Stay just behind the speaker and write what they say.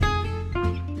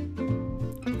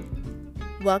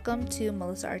Welcome to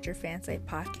Melissa Archer Fansite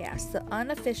Podcast, the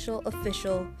unofficial,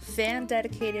 official,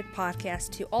 fan-dedicated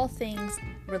podcast to all things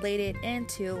related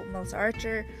into Melissa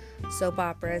Archer, soap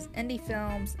operas, indie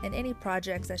films, and any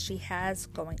projects that she has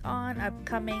going on,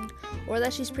 upcoming, or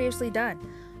that she's previously done.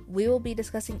 We will be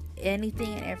discussing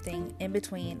anything and everything in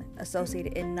between,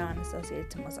 associated and non-associated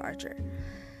to Melissa Archer,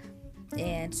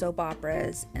 and soap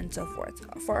operas, and so forth.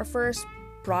 For our first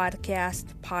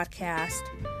podcast,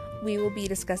 we will be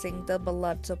discussing the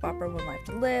beloved soap opera One Life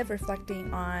to Live,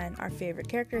 reflecting on our favorite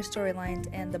characters, storylines,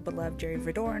 and the beloved Jerry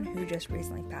Verdorn, who just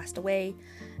recently passed away,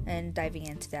 and diving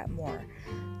into that more.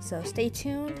 So stay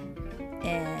tuned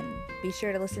and be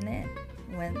sure to listen in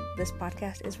when this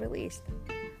podcast is released.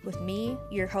 With me,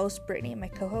 your host Brittany, and my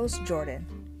co-host Jordan.